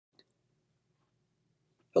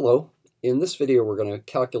Hello. In this video we're going to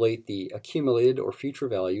calculate the accumulated or future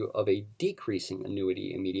value of a decreasing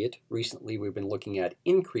annuity immediate. Recently we've been looking at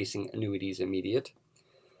increasing annuities immediate.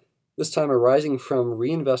 This time arising from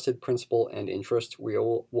reinvested principal and interest, we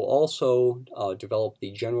will also develop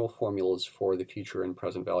the general formulas for the future and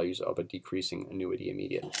present values of a decreasing annuity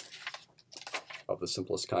immediate of the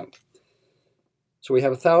simplest kind. So we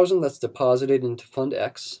have 1,000 that's deposited into Fund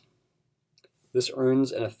X. This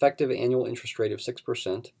earns an effective annual interest rate of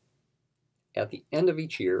 6%. At the end of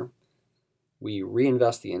each year, we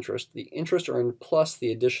reinvest the interest. The interest earned plus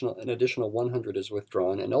an additional 100 is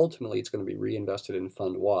withdrawn, and ultimately it's going to be reinvested in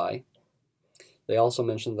Fund Y. They also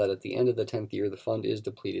mentioned that at the end of the 10th year, the fund is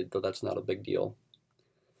depleted, though that's not a big deal.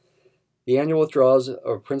 The annual withdrawals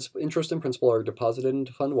of interest and principal are deposited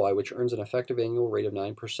into Fund Y, which earns an effective annual rate of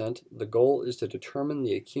 9%. The goal is to determine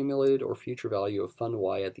the accumulated or future value of Fund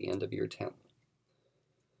Y at the end of year 10.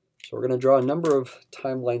 So we're going to draw a number of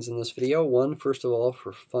timelines in this video. One, first of all,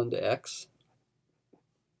 for Fund X.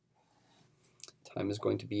 Time is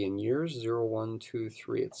going to be in years, 0, 1, 2,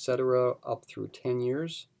 3, etc., up through 10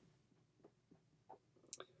 years.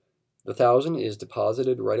 The 1,000 is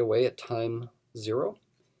deposited right away at time 0.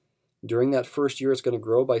 During that first year, it's going to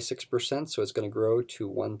grow by 6%, so it's going to grow to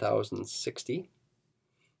 1,060.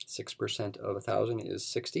 6% of 1,000 is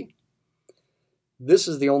 60. This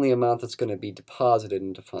is the only amount that's going to be deposited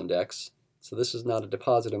into Fund X. So this is not a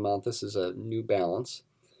deposit amount, this is a new balance.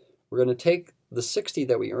 We're going to take the 60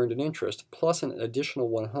 that we earned in interest plus an additional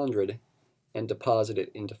 100 and deposit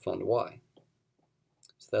it into Fund Y.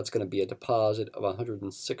 So that's going to be a deposit of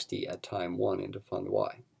 160 at time 1 into Fund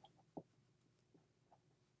Y.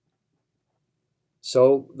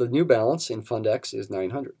 So the new balance in Fund X is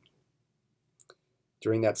 900.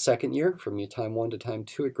 During that second year, from time 1 to time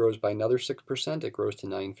 2, it grows by another 6%. It grows to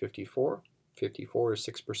 954. 54 is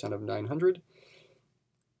 6% of 900.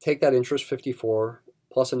 Take that interest, 54,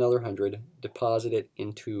 plus another 100, deposit it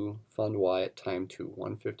into Fund Y at time 2.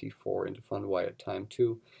 154 into Fund Y at time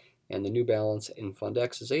 2, and the new balance in Fund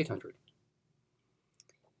X is 800.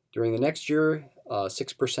 During the next year,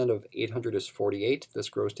 6% of 800 is 48. This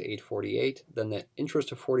grows to 848. Then the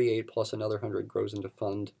interest of 48 plus another 100 grows into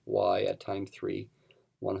Fund Y at time 3.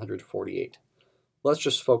 148. Let's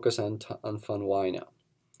just focus on Fund Y now.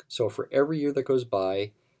 So for every year that goes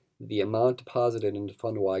by, the amount deposited into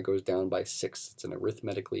Fund Y goes down by 6. It's an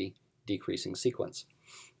arithmetically decreasing sequence.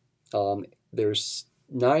 There's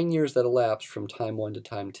 9 years that elapse from time 1 to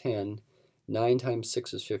time 10. 9 times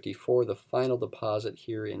 6 is 54. The final deposit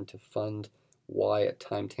here into Fund Y at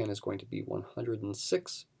time 10 is going to be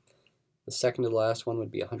 106. The second to the last one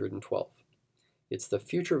would be 112. It's the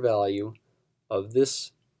future value of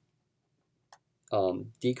this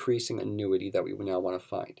decreasing annuity that we now want to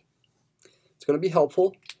find. It's going to be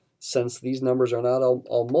helpful, since these numbers are not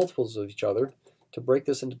all multiples of each other, to break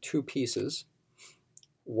this into two pieces.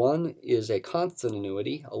 One is a constant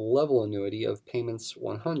annuity, a level annuity of payments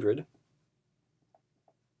 100,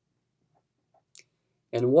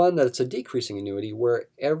 and one that's a decreasing annuity where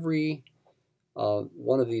every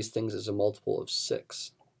one of these things is a multiple of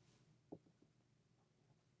 6.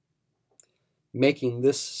 Making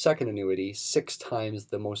this second annuity 6 times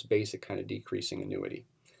the most basic kind of decreasing annuity.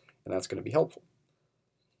 And that's going to be helpful.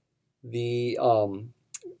 The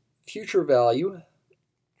future value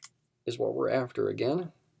is what we're after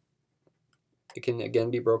again. It can again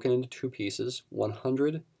be broken into two pieces.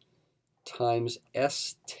 100 times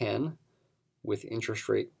S10 with interest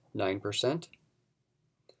rate 9%.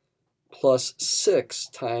 Plus 6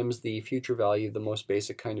 times the future value of the most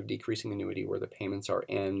basic kind of decreasing annuity where the payments are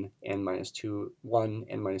n, n minus 2, 1,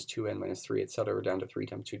 n minus 2, n minus 3, etc., down to 3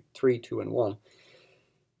 times 2, 3, 2, and 1.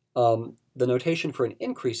 The notation for an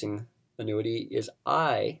increasing annuity is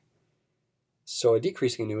I, so a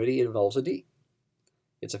decreasing annuity involves a D.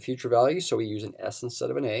 It's a future value, so we use an S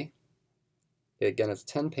instead of an A. Again, it's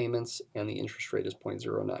 10 payments, and the interest rate is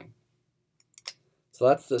 0.09. So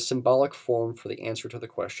that's the symbolic form for the answer to the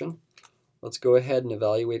question. Let's go ahead and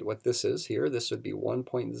evaluate what this is here. This would be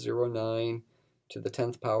 1.09 to the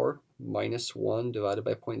 10th power minus 1 divided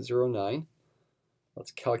by 0.09. Let's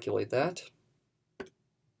calculate that.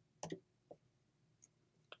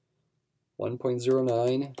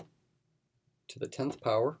 1.09 to the 10th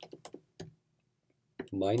power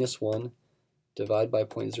minus 1 divided by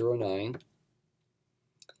 0.09.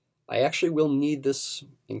 I actually will need this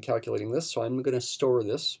in calculating this, so I'm going to store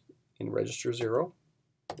this in register 0.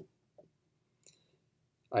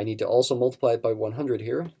 I need to also multiply it by 100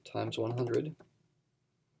 here, times 100.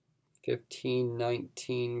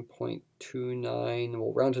 1519.29.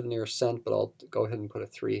 We'll round to the nearest cent, but I'll go ahead and put a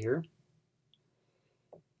 3 here.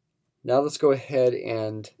 Now let's go ahead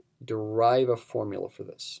and derive a formula for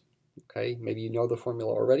this. Okay, maybe you know the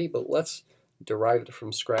formula already, but let's derive it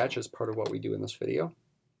from scratch as part of what we do in this video.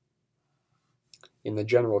 In the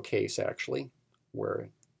general case, actually, where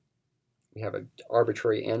we have an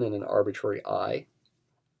arbitrary n and an arbitrary I.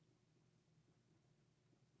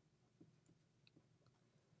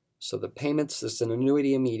 So the payments, this is an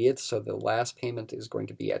annuity-immediate, so the last payment is going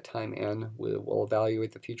to be at time n. We'll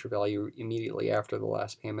evaluate the future value immediately after the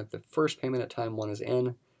last payment. The first payment at time 1 is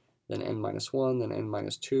n, then n minus 1, then n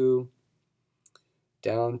minus 2,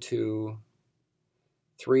 down to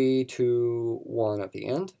 3, 2, 1 at the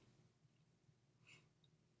end.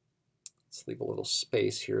 Let's leave a little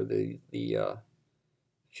space here. The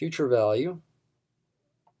future value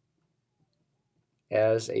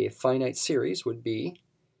as a finite series would be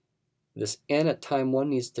this n at time 1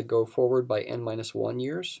 needs to go forward by n minus 1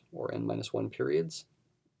 years, or n minus 1 periods.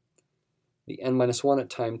 The n minus 1 at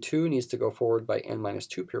time 2 needs to go forward by n minus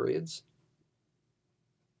 2 periods.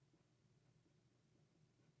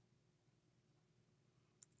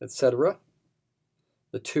 Etc.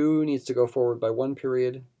 The 2 needs to go forward by 1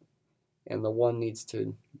 period, and the 1 needs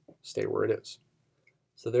to stay where it is.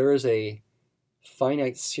 So there is a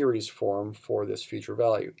finite series form for this future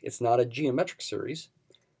value. It's not a geometric series.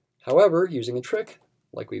 However, using a trick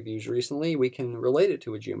like we've used recently, we can relate it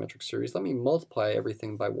to a geometric series. Let me multiply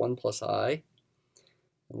everything by 1 plus I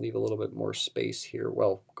and leave a little bit more space here.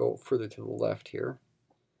 Well, go further to the left here.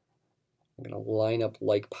 I'm going to line up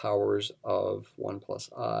like powers of 1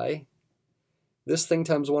 plus I. This thing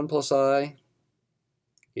times 1 plus I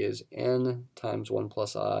is n times 1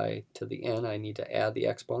 plus I to the n. I need to add the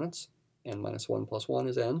exponents. n minus 1 plus 1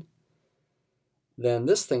 is n. Then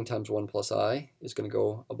this thing times 1 plus I is going to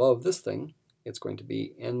go above this thing. It's going to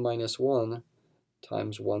be n minus 1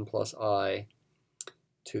 times 1 plus I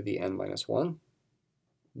to the n minus 1.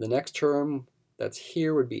 The next term that's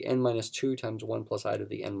here would be n minus 2 times 1 plus I to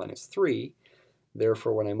the n minus 3.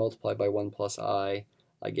 Therefore, when I multiply by 1 plus I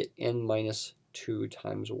get n minus 2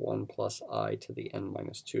 times 1 plus I to the n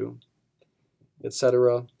minus 2,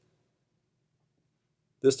 etc.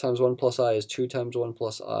 This times 1 plus I is 2 times 1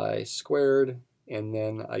 plus I squared, and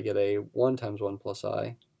then I get a 1 times 1 plus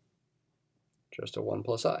I, just a 1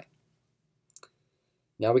 plus I.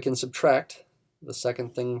 Now we can subtract the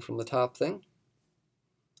second thing from the top thing.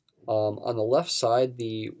 On the left side,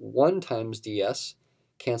 the 1 times ds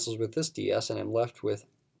cancels with this ds, and I'm left with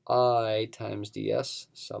I times ds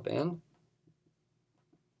sub n.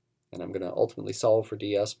 And I'm going to ultimately solve for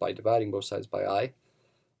ds by dividing both sides by I.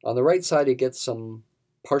 On the right side, it gets some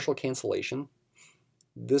partial cancellation.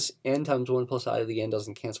 This n times 1 plus I to the n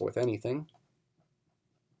doesn't cancel with anything.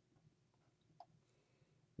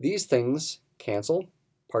 These things cancel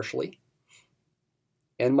partially.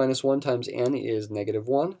 N minus 1 times n is negative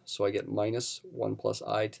 1, so I get minus 1 plus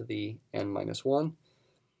I to the n minus 1.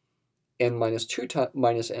 N minus 2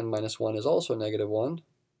 minus n minus 1 is also negative 1,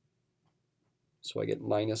 so I get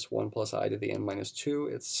minus 1 plus I to the n minus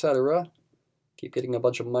 2, etc. Keep getting a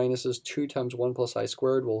bunch of minuses. 2 times 1 plus I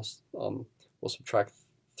squared will subtract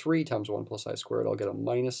 3 times 1 plus I squared. I'll get a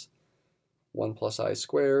minus 1 plus I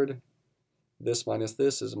squared. This minus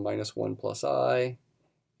this is a minus 1 plus I.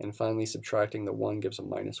 And finally, subtracting the 1 gives a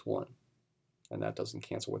minus 1. And that doesn't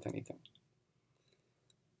cancel with anything.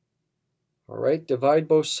 All right, divide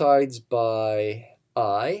both sides by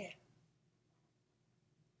I.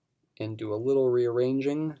 And do a little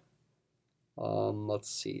rearranging. Let's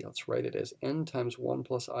see, let's write it as n times 1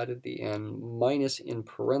 plus I to the n minus, in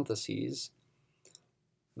parentheses,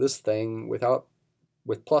 this thing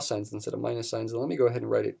with plus signs instead of minus signs. And let me go ahead and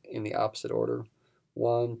write it in the opposite order.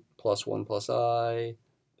 1 plus I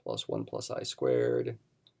plus 1 plus I squared,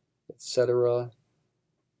 etc.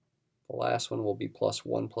 The last one will be plus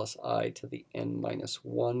 1 plus I to the n minus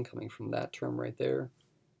 1, coming from that term right there.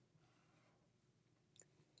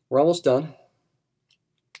 We're almost done.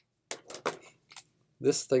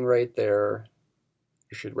 This thing right there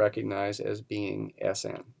you should recognize as being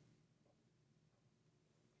Sn.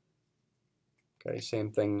 Okay,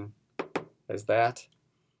 same thing as that.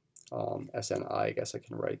 Sni, I guess I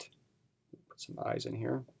can put some i's in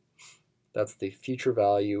here. That's the future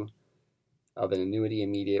value of an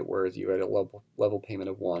annuity-immediate, whereas you had a level payment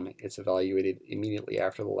of 1. It's evaluated immediately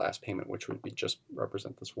after the last payment, which would be just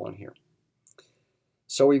represent this 1 here.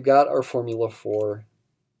 So we've got our formula for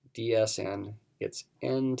dsn. It's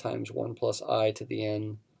n times 1 plus I to the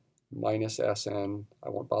n minus Sn. I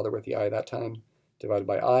won't bother with the I that time, divided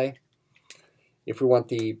by I. If we want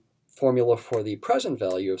the formula for the present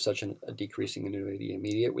value of such a decreasing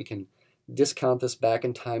annuity-immediate, we can discount this back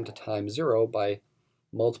in time to time 0 by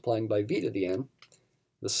multiplying by v to the n.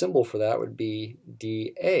 the symbol for that would be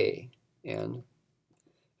dA. And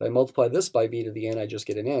if I multiply this by v to the n, I just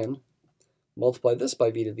get an n. Multiply this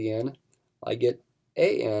by v to the n, I get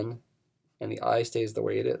an, and the I stays the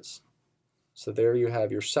way it is. So there you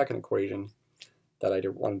have your second equation that I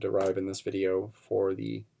want to derive in this video for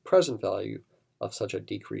the present value of such a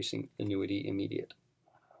decreasing annuity-immediate.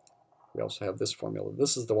 We also have this formula.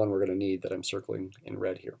 This is the one we're going to need that I'm circling in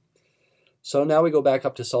red here. So now we go back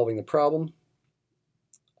up to solving the problem.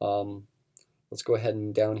 Let's go ahead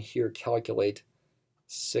and down here calculate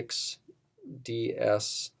 6ds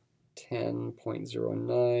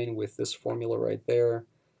 10.09 with this formula right there.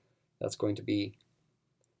 That's going to be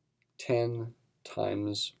 10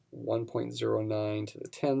 times 1.09 to the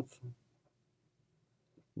 10th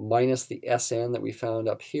minus the SN that we found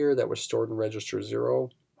up here that was stored in register 0.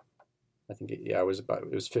 I think it was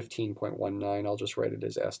 15.19. I'll just write it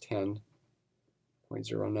as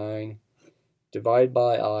S10.09. Divide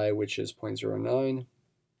by I, which is 0.09.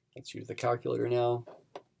 Let's use the calculator now.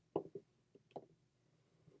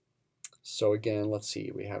 So again, let's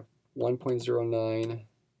see, we have 1.09,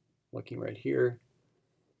 looking right here,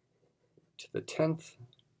 to the 10th,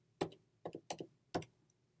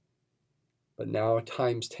 but now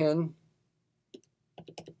times 10,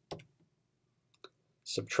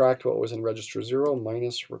 subtract what was in register 0,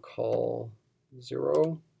 minus recall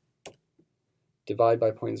 0, divide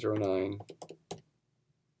by 0.09,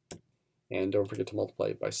 and don't forget to multiply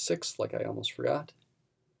it by 6, like I almost forgot.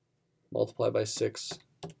 Multiply by 6,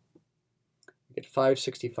 you get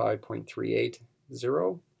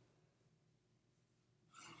 565.380.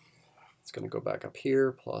 It's going to go back up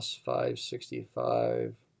here, plus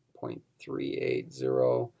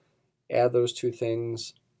 565.380. Add those two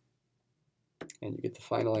things, and you get the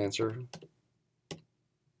final answer.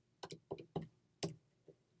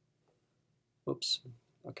 Oops.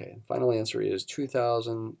 Okay, final answer is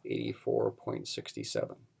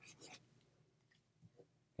 2,084.67.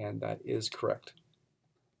 And that is correct.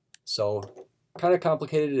 So kind of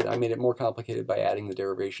complicated. I made it more complicated by adding the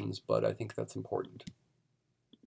derivations, but I think that's important.